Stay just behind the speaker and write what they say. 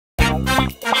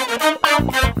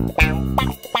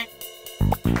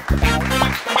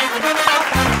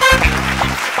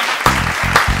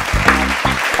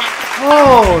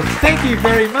Oh, thank you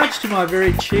very much to my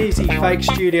very cheesy fake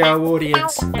studio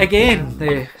audience. Again,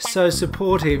 they're so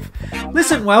supportive.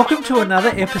 Listen, welcome to another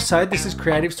episode. This is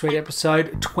Creative Suite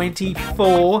episode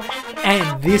 24.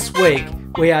 And this week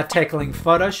we are tackling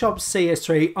Photoshop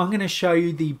CS3. I'm going to show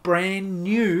you the brand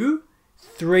new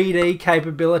 3D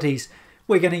capabilities.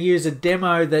 We're going to use a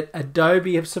demo that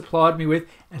Adobe have supplied me with,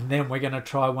 and then we're going to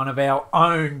try one of our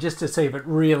own just to see if it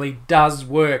really does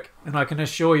work. And I can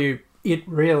assure you, it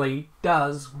really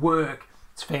does work.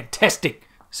 It's fantastic.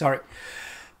 Sorry,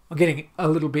 I'm getting a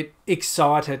little bit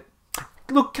excited.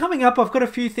 Look, coming up, I've got a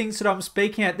few things that I'm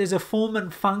speaking at. There's a Form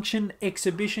and Function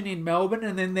exhibition in Melbourne,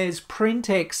 and then there's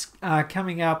PrintX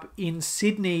coming up in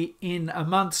Sydney in a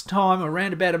month's time,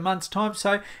 around about a month's time.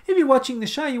 So if you're watching the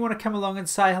show, you want to come along and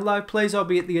say hello, please. I'll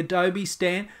be at the Adobe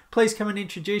stand. Please come and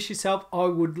introduce yourself. I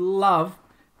would love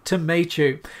to meet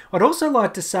you. I'd also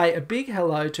like to say a big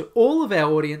hello to all of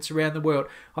our audience around the world.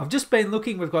 I've just been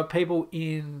looking. We've got people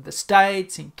in the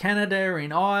States, in Canada,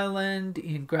 in Ireland,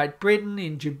 in Great Britain,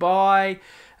 in Dubai,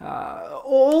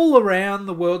 all around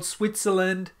the world,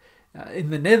 Switzerland, in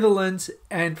the Netherlands,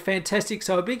 and fantastic.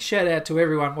 So a big shout out to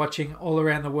everyone watching all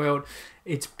around the world.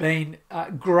 It's been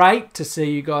great to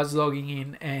see you guys logging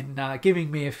in and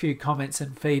giving me a few comments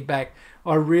and feedback.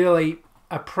 I really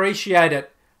appreciate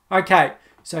it. Okay.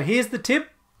 So here's the tip.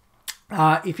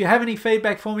 If you have any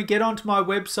feedback for me, get onto my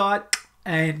website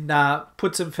and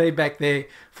put some feedback there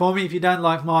for me. If you don't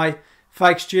like my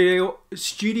fake studio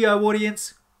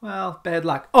audience, well, bad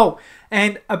luck. Oh,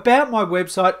 and about my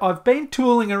website, I've been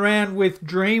tooling around with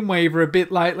Dreamweaver a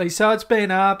bit lately. So it's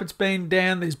been up, it's been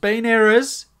down, there's been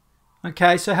errors.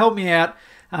 Okay, so help me out.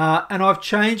 And I've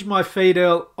changed my feed.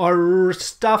 I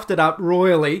stuffed it up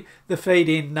royally, the feed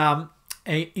in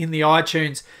the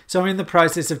iTunes, so I'm in the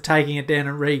process of taking it down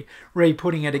and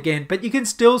re-putting it again. But you can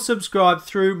still subscribe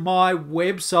through my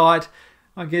website.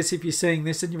 I guess if you're seeing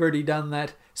this and you've already done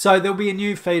that. So there'll be a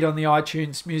new feed on the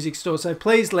iTunes Music Store. So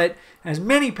please let as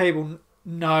many people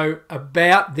know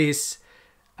about this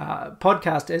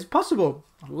podcast as possible.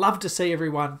 I'd love to see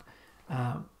everyone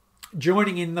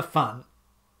joining in the fun.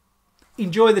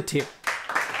 Enjoy the tip.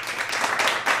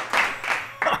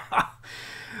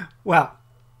 Well,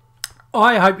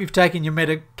 I hope you've taken your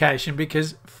medication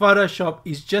because Photoshop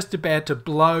is just about to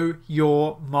blow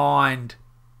your mind.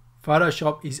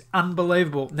 Photoshop is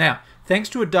unbelievable. Now, thanks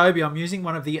to Adobe, I'm using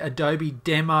one of the Adobe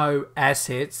demo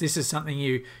assets. This is something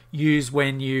you use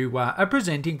when you are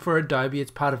presenting for Adobe. It's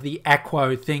part of the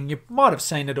Acquo thing. You might have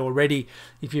seen it already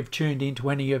if you've tuned into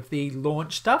any of the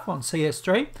launch stuff on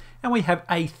CS3. And we have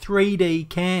a 3D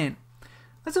can.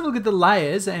 Let's have a look at the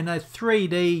layers, and a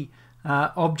 3D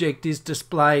object is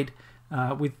displayed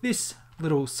with this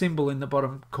little symbol in the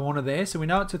bottom corner there. So we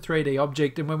know it's a 3D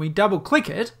object, and when we double click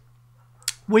it,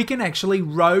 we can actually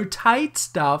rotate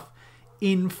stuff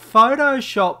in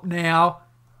Photoshop now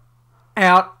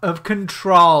out of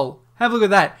control. Have a look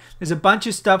at that. There's a bunch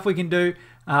of stuff we can do.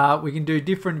 We can do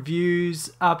different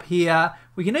views up here.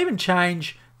 We can even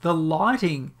change the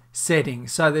lighting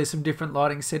settings. So there's some different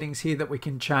lighting settings here that we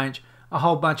can change. A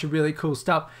whole bunch of really cool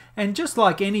stuff. And just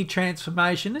like any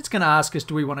transformation, it's going to ask us,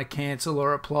 do we want to cancel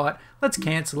or apply it? Let's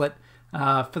cancel it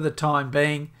for the time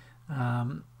being.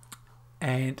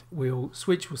 And we'll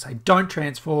switch. We'll say don't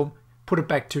transform. Put it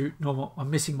back to normal. I'm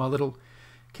missing my little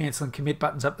cancel and commit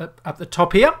buttons up the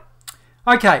top here.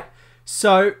 Okay,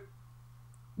 so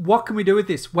what can we do with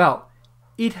this? Well,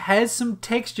 it has some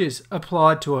textures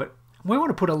applied to it. We want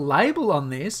to put a label on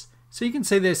this. So you can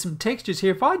see there's some textures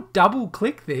here. If I double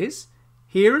click this,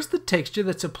 here is the texture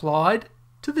that's applied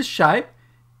to the shape,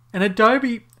 and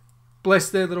Adobe, bless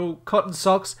their little cotton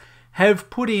socks, have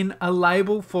put in a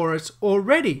label for us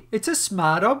already. It's a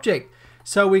smart object.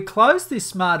 So we close this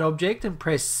smart object and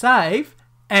press save,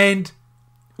 and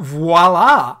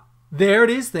voila, there it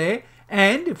is there.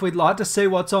 And if we'd like to see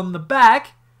what's on the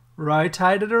back,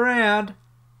 rotate it around.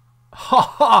 Ha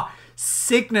ha,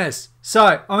 sickness.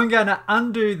 So I'm going to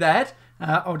undo that.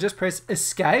 I'll just press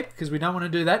escape because we don't want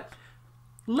to do that.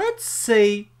 Let's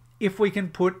see if we can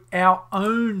put our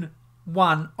own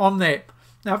one on there.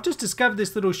 Now I've just discovered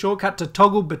this little shortcut to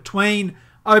toggle between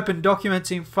open documents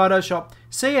in Photoshop.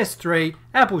 CS3,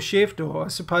 Apple Shift, or I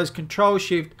suppose Control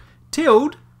Shift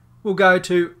tilde will go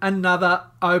to another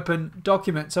open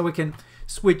document. So we can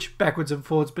switch backwards and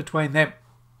forwards between them.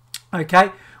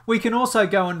 Okay, we can also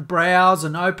go and browse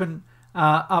and open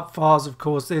up files. Of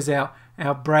course, there's our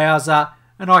browser,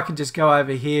 and I can just go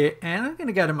over here and I'm going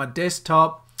to go to my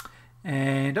desktop,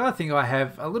 and I think I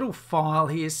have a little file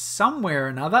here somewhere or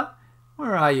another.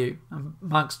 Where are you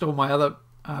amongst all my other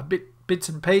bits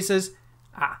and pieces?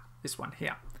 This one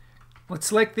here. Let's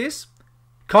select this,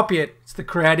 copy it. It's the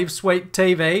Creative Suite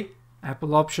TV,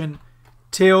 Apple Option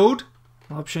tilde,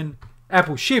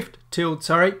 Apple Shift tilde,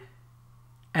 sorry.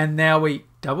 And now we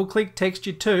double click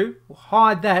Texture 2, we'll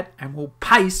hide that and we'll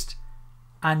paste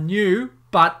a new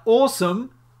but awesome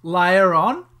layer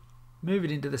on. Move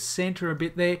it into the center a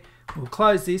bit there. We'll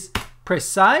close this, press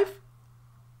save.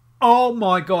 Oh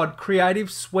my God,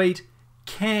 Creative Suite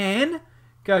can.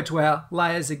 Go to our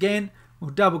layers again.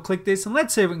 We'll double click this and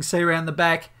let's see if we can see around the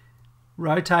back.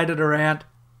 Rotate it around.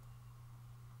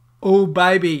 Oh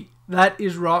baby, that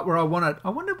is right where I want it.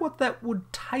 I wonder what that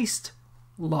would taste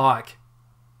like.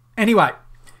 Anyway,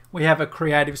 we have a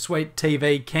Creative Suite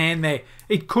TV can there.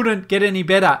 It couldn't get any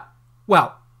better.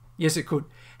 Well, yes it could.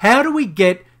 How do we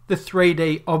get the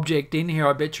 3D object in here?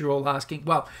 I bet you're all asking.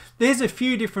 Well, there's a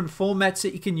few different formats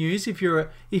that you can use if you're a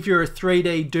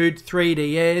 3D dude,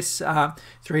 3ds,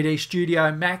 3D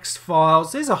Studio Max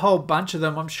files. There's a whole bunch of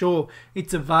them. I'm sure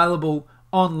it's available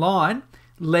online.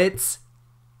 Let's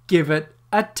give it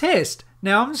a test.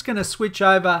 Now I'm just going to switch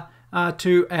over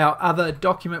to our other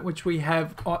document which we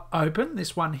have open,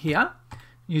 this one here,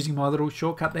 using my little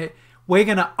shortcut there. We're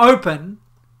going to open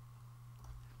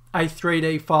a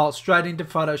 3D file straight into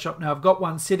Photoshop. Now I've got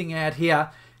one sitting out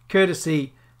here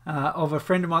courtesy of a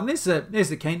friend of mine. There's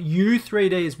the can.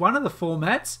 U3D is one of the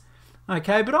formats.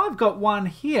 Okay, but I've got one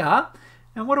here,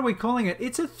 and what are we calling it?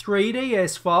 It's a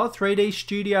 3ds file. 3D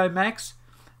Studio Max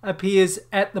appears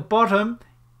at the bottom.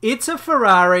 It's a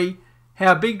Ferrari.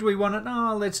 How big do we want it?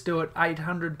 Oh, let's do it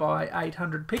 800 by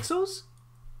 800 pixels.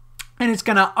 And it's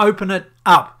going to open it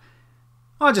up.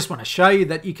 I just want to show you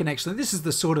that you can actually, this is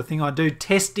the sort of thing I do,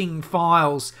 testing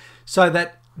files so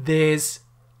that there's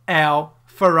our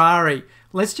Ferrari.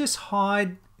 Let's just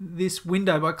hide this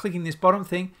window by clicking this bottom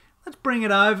thing. Let's bring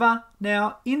it over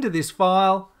now into this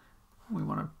file. We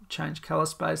want to change color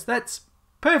space. That's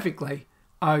perfectly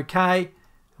okay.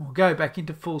 We'll go back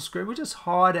into full screen. We'll just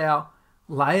hide our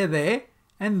layer there,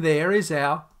 and there is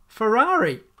our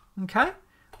Ferrari. Okay,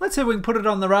 let's see if we can put it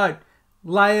on the road.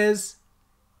 Layers,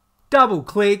 double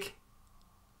click,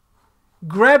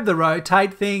 grab the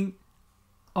rotate thing.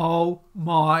 Oh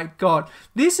my God,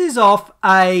 this is off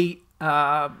a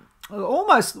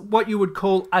almost what you would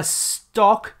call a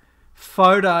stock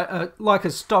photo, like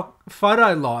a stock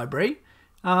photo library.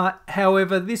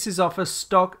 However, this is off a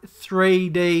stock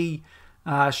 3D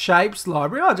shapes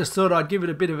library. I just thought I'd give it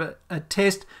a bit of a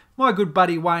test. My good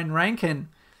buddy Wayne Rankin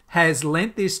has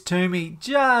lent this to me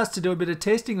just to do a bit of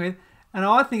testing with, and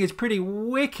I think it's pretty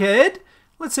wicked.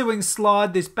 Let's see if we can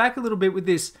slide this back a little bit with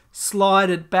this slide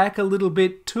it back a little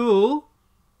bit tool.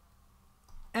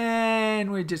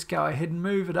 And we just go ahead and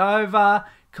move it over.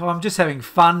 God, I'm just having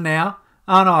fun now,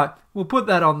 aren't I? We'll put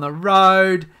that on the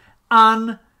road.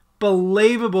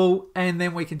 Unbelievable. And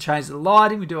then we can change the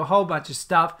lighting. We do a whole bunch of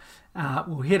stuff.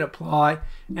 We'll hit apply,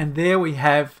 and there we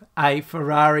have a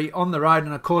Ferrari on the road.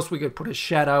 And of course we could put a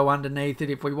shadow underneath it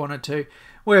if we wanted to.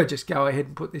 We'll just go ahead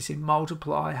and put this in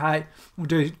multiply. Hey, we'll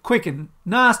do quick and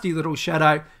nasty little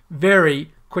shadow.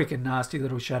 Very quick and nasty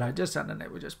little shadow just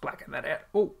underneath. We'll just blacken that out.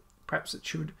 Oh, perhaps it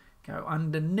should go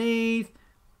underneath.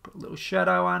 Put a little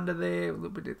shadow under there, a little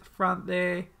bit at the front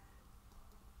there.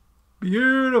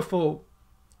 Beautiful.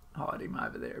 Hide him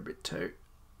over there a bit too.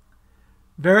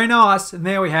 Very nice. And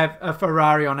there we have a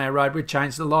Ferrari on our road. We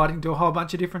changed the lighting to a whole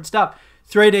bunch of different stuff.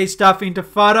 3D stuff into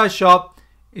Photoshop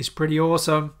is pretty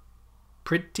awesome.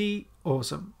 Pretty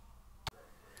awesome.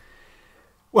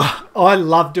 Well, I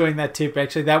love doing that tip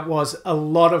actually. That was a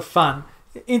lot of fun.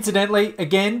 Incidentally,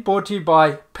 again, brought to you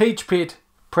by Peach Pit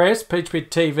Press, Peach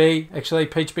Pit TV, actually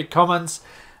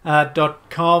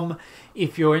peachpitcommons.com.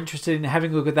 If you're interested in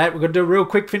having a look at that, we're going to do a real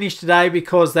quick finish today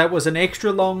because that was an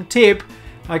extra long tip.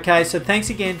 Okay, so thanks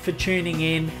again for tuning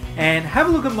in, and have a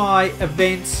look at my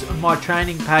events, my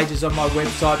training pages on my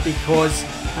website, because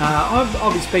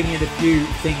I'll be speaking at a few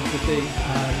things with the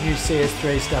new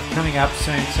CS3 stuff coming up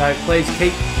soon. So please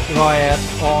keep your eye out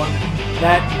on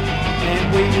that,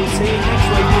 and we will see you next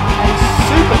week with a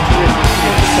super terrific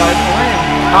episode. I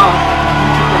am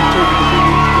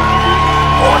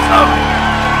awesome.